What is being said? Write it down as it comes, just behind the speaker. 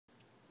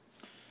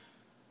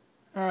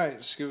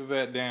Alright, Scuba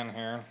Vet Dan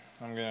here.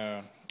 I'm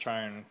going to try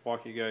and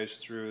walk you guys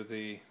through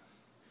the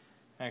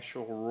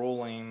actual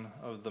rolling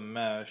of the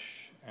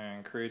mesh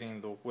and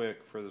creating the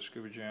wick for the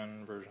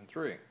Scubagen version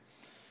 3.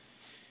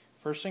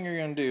 First thing you're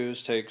going to do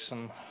is take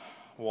some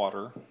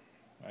water.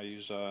 I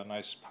use a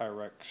nice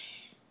Pyrex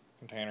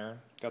container.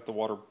 Got the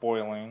water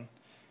boiling.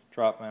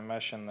 Drop my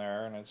mesh in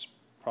there, and it's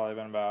probably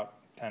been about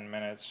 10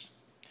 minutes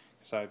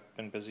because I've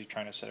been busy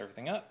trying to set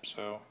everything up,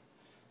 so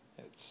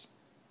it's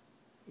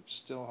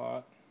still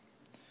hot.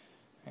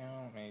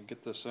 Let me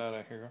get this out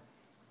of here.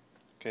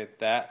 Okay,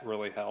 that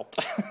really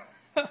helped.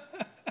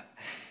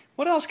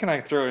 What else can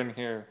I throw in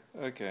here?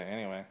 Okay,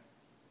 anyway.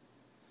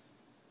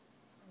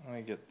 Let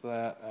me get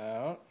that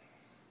out.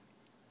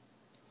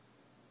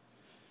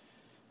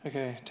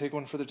 Okay, take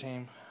one for the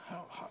team.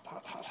 Oh, hot,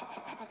 hot, hot, hot,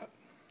 hot, hot.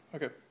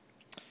 Okay.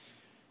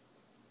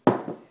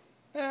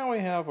 Now we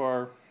have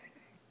our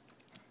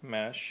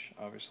mesh,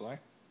 obviously.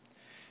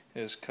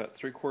 It is cut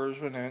 3/4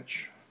 of an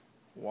inch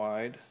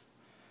wide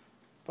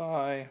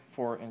by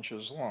 4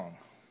 inches long.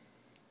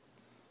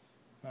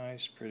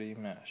 Nice, pretty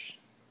mesh.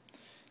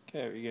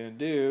 Okay, what you're going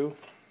to do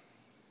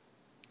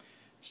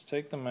is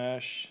take the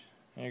mesh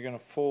and you're going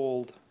to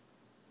fold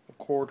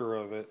 1/4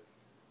 of it,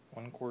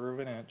 1/4 of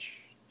an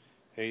inch,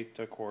 1/8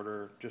 to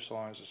 1/4, just as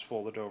long as it's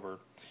folded over.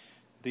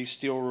 These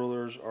steel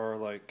rulers are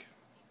like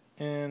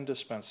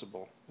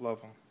indispensable.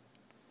 Love them.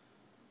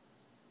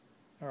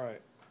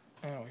 Alright,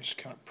 and we just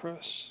kind of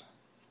press.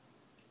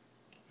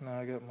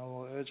 Now I got my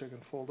little edge I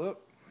can fold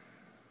up.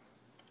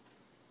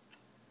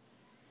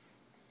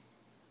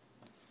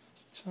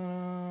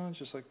 Ta-da,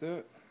 just like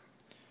that.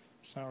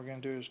 So now what we're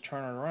going to do is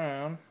turn it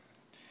around.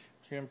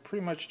 We're going to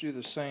pretty much do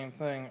the same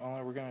thing,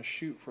 only we're going to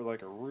shoot for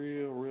like a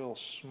real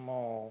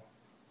small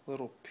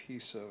little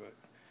piece of it.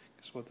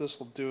 Because what this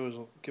will do is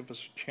it'll give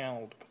us a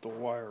channel to put the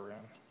wire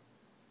in.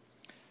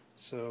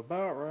 So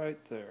about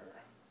right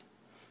there.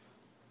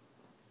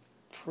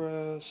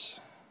 Press,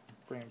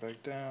 bring it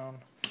back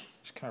down,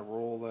 just kind of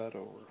roll that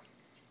over.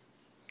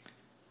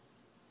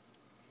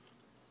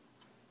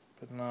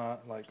 But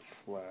not like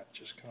flat,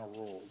 just kind of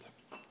rolled.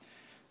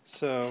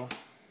 So,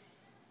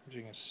 as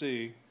you can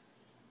see,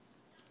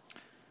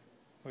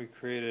 we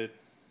created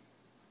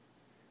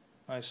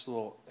a nice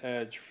little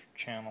edge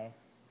channel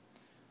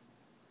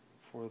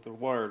for the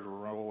wire to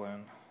roll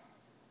in.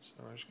 So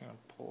we're just going to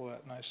pull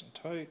that nice and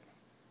tight.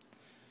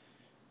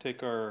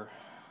 Take our,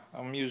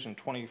 I'm using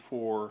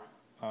 24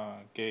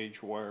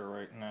 gauge wire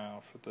right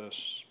now for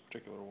this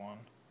particular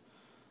one.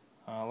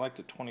 I like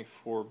the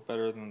 24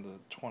 better than the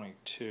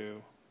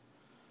 22.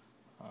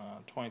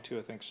 22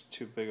 I think is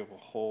too big of a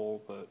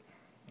hole, but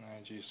I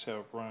just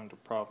have run into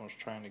problems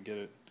trying to get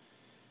it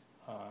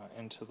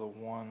into the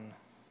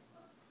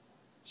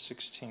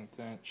 1/16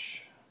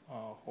 inch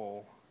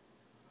hole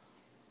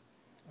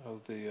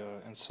of the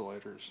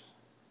insulators.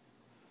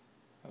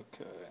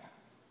 Okay.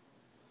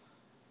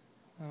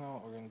 Now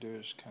what we're going to do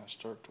is kind of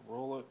start to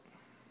roll it.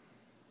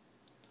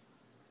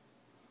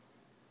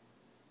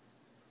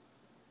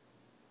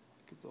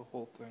 Get the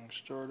whole thing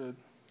started.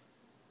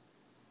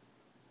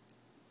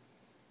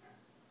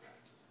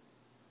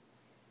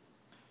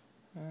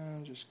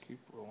 And just keep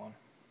rolling.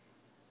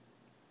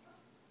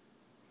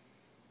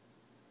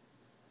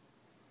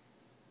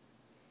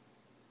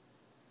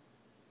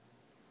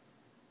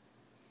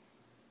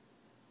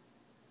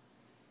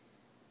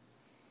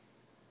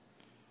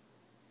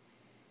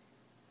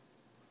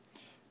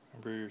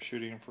 Remember, you're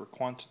shooting for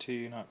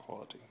quantity, not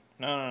quality.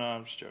 No,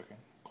 I'm just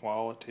joking.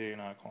 Quality,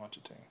 not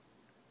quantity.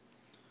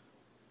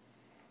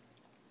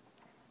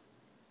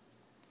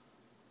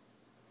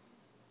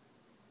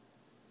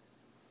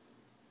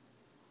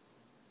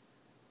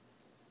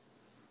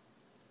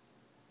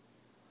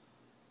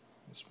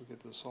 Once we get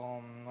this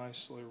all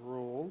nicely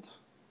rolled,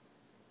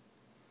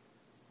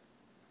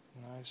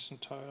 nice and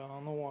tight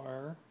on the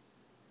wire,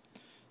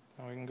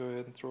 now we can go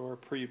ahead and throw our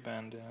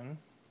pre-bend in.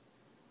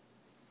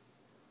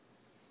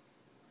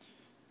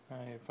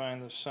 Now you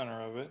find the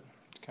center of it,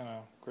 kind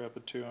of grab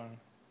the two and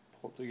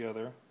pull it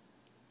together.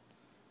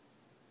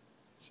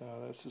 So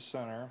that's the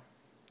center.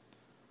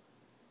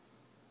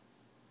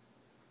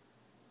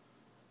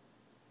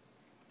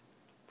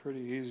 Pretty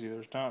easy.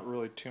 There's not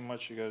really too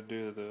much you got to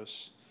do to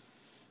this.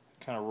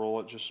 Kind of roll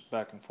it just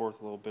back and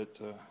forth a little bit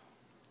to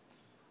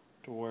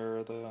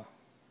wear the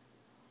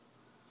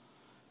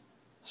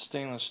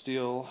stainless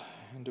steel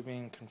into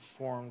being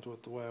conformed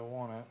with the way I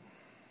want it.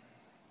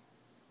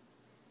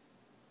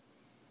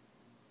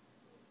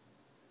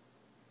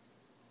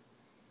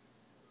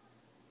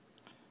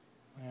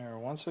 There,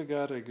 once I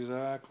got it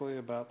exactly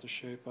about the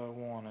shape I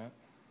want it,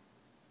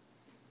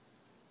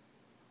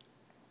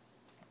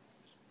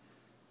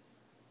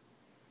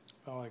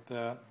 about like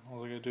that,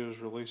 all I gotta do is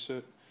release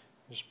it.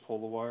 Just pull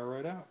the wire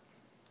right out.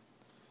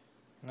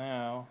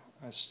 Now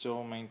it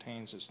still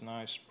maintains its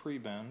nice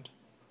pre-bend.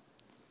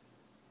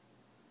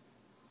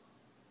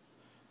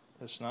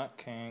 It's not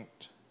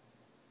kinked.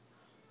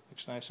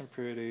 Looks nice and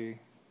pretty.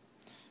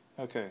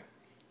 Okay.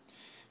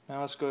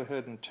 Now let's go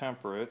ahead and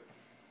temper it.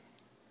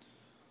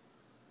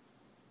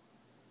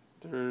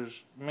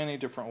 There's many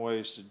different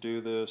ways to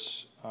do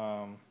this.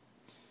 I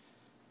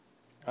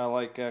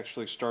like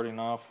actually starting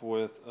off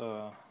with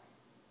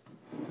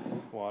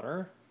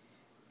water,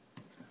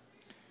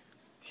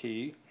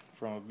 heat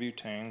from a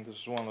butane. This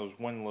is one of those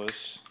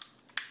windlass.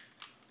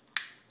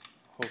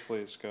 Hopefully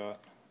it's got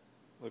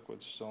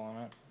liquid still in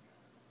it.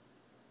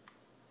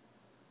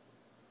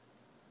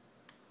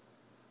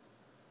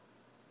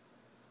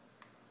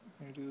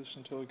 You do this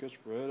until it gets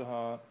red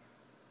hot,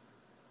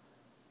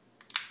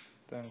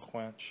 then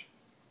quench.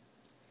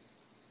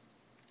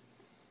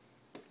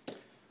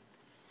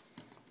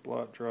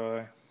 Blot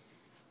dry.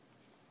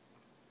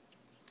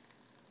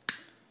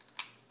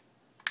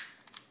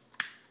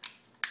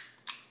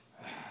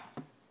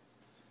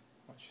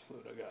 Much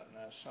fluid I got in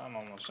this? I'm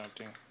almost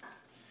empty.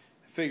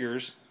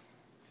 Figures.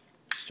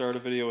 Start a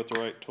video with the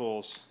right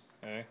tools.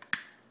 Okay.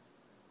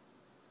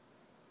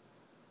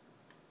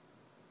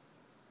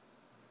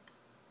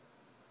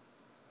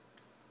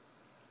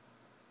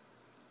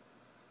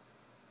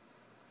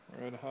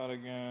 Red hot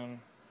again.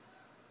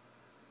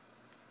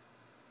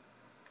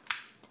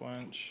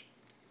 Quench.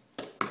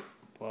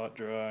 Blot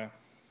dry.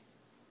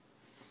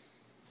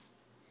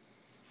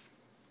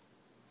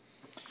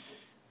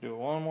 Do it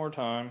one more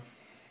time.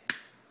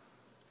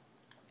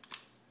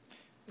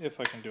 If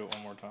I can do it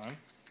one more time.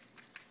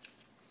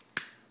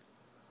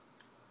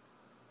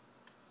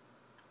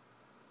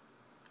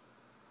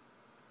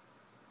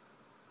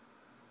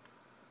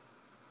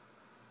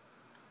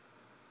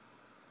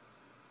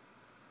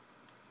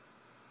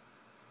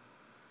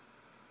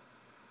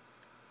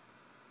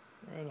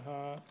 Red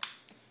hot.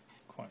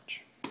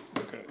 Quench.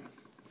 Okay.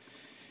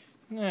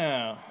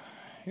 Now,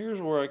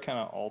 here's where I kind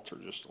of alter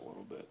just a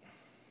little bit.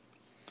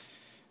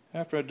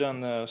 After I've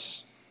done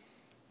this,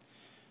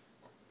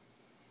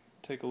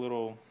 take a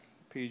little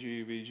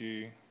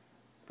PG/VG,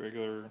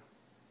 regular,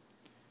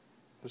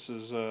 this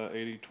is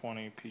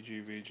 80/20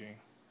 PG/VG,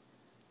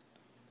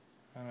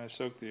 and I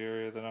soak the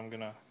area that I'm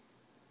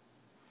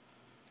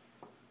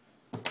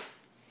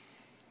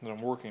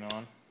working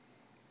on,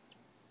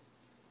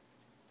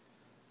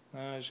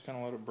 and I just kind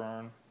of let it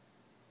burn.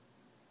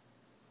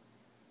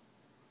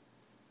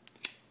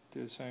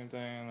 Do the same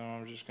thing, and then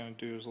what I'm just going to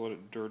do is let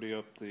it dirty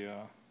up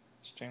the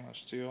stainless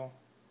steel.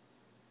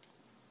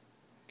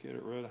 Get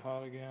it red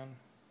hot again.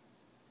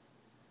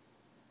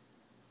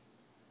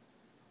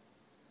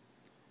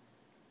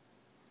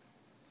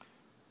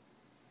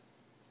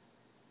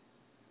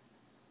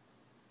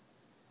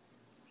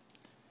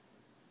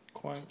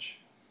 Quench.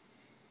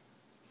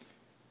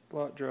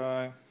 Blot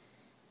dry.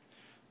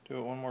 Do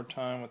it one more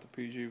time with the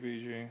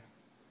PG/VG.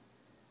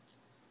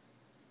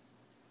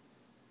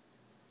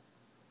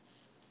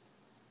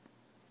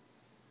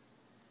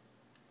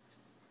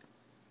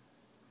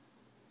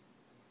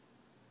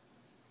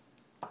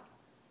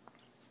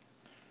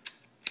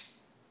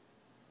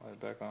 Light it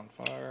back on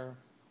fire.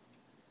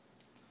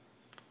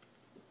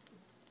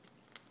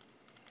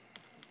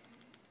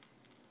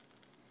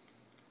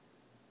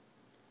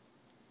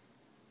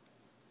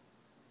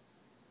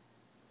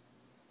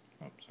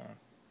 Oops, sorry.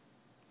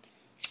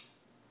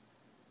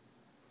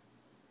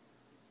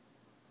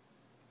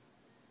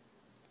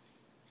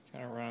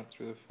 Kind of run it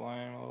through the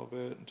flame a little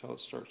bit until it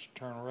starts to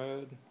turn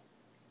red.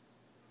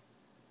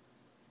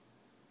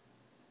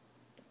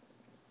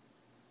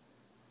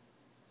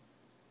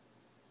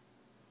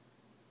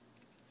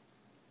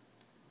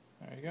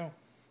 There you go.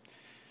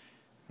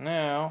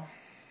 Now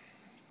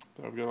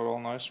that I've got it all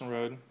nice and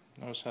red,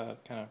 notice how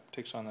it kind of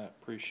takes on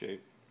that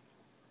pre-shape.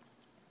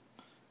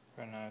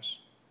 Very nice.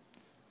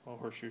 Little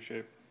horseshoe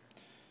shape.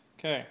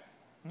 Okay,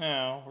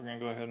 now we're going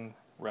to go ahead and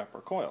wrap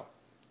our coil.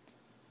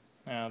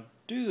 Now, to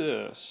do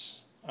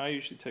this, I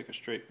usually take a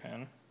straight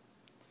pin.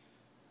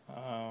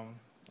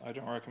 I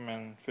don't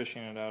recommend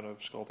fishing it out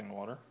of scalding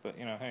water, but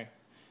you know, hey,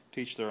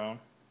 teach their own.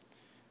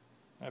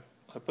 I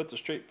put the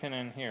straight pin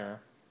in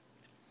here,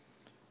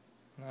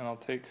 and then I'll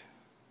take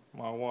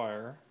my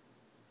wire.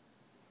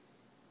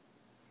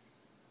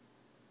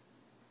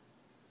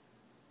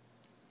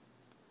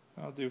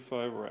 I'll do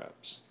 5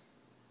 wraps.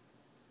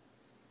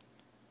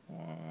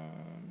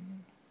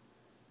 1,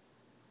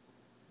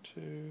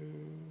 2,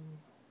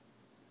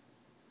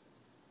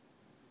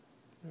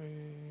 3,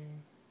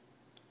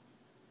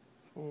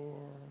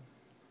 4,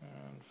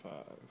 and 5.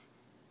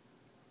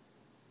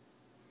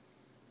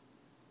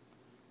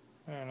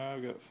 And now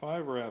I've got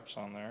 5 wraps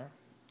on there.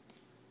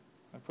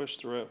 I push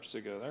the wraps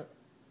together.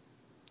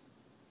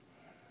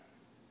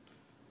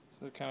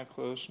 So they're kind of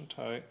close and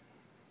tight.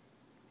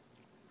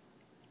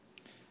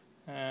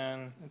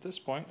 And at this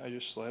point, I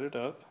just slide it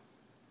up,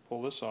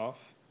 pull this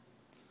off,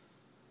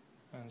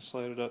 and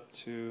slide it up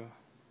to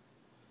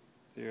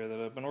the area that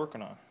I've been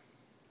working on.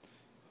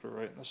 Put it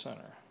right in the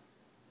center.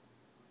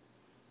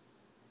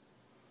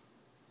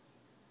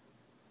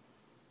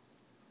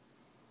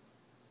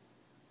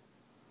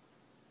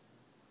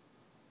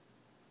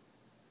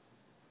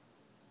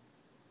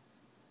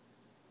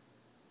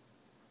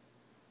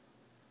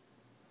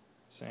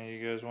 So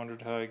you guys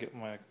wondered how I get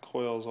my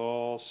coils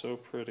all so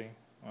pretty.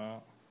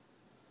 Well,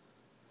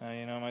 now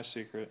you know my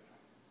secret.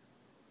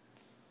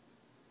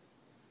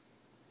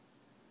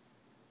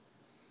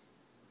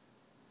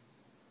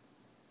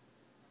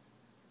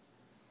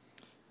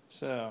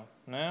 So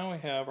now we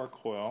have our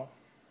coil.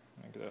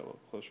 Let me get that a little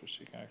closer so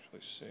you can actually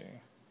see.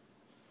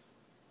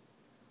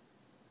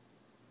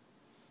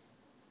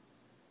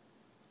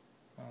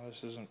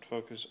 This isn't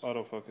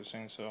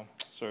auto-focusing, so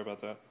sorry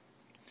about that.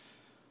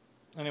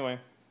 Anyway,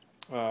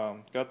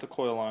 got the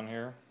coil on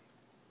here.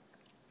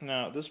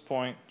 Now at this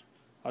point,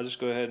 I'll just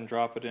go ahead and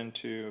drop it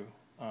into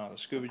the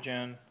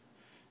Scubagen,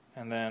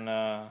 and then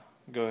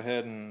go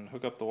ahead and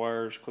hook up the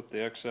wires, clip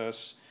the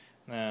excess,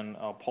 and then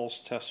I'll pulse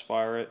test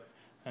fire it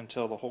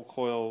until the whole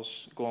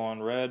coil's glowing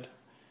red.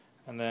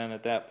 And then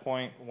at that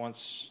point,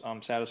 once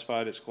I'm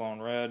satisfied it's glowing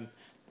red,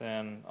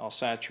 then I'll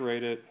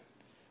saturate it,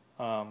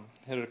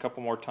 hit it a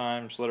couple more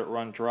times, let it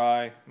run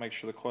dry, make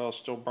sure the coil's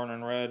still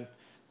burning red,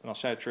 then I'll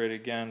saturate it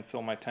again,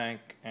 fill my tank,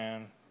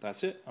 and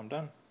that's it. I'm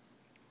done.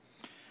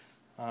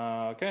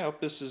 Okay, I hope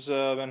this has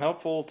been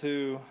helpful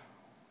to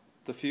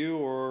the few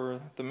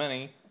or the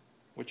many,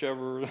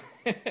 whichever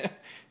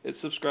it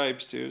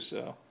subscribes to.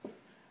 So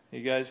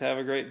you guys have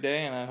a great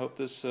day, and I hope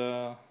this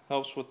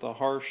helps with the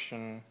harsh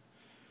and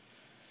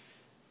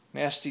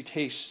nasty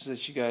tastes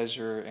that you guys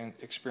are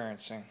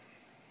experiencing.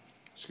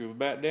 Scuba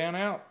Bat Dan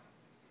out.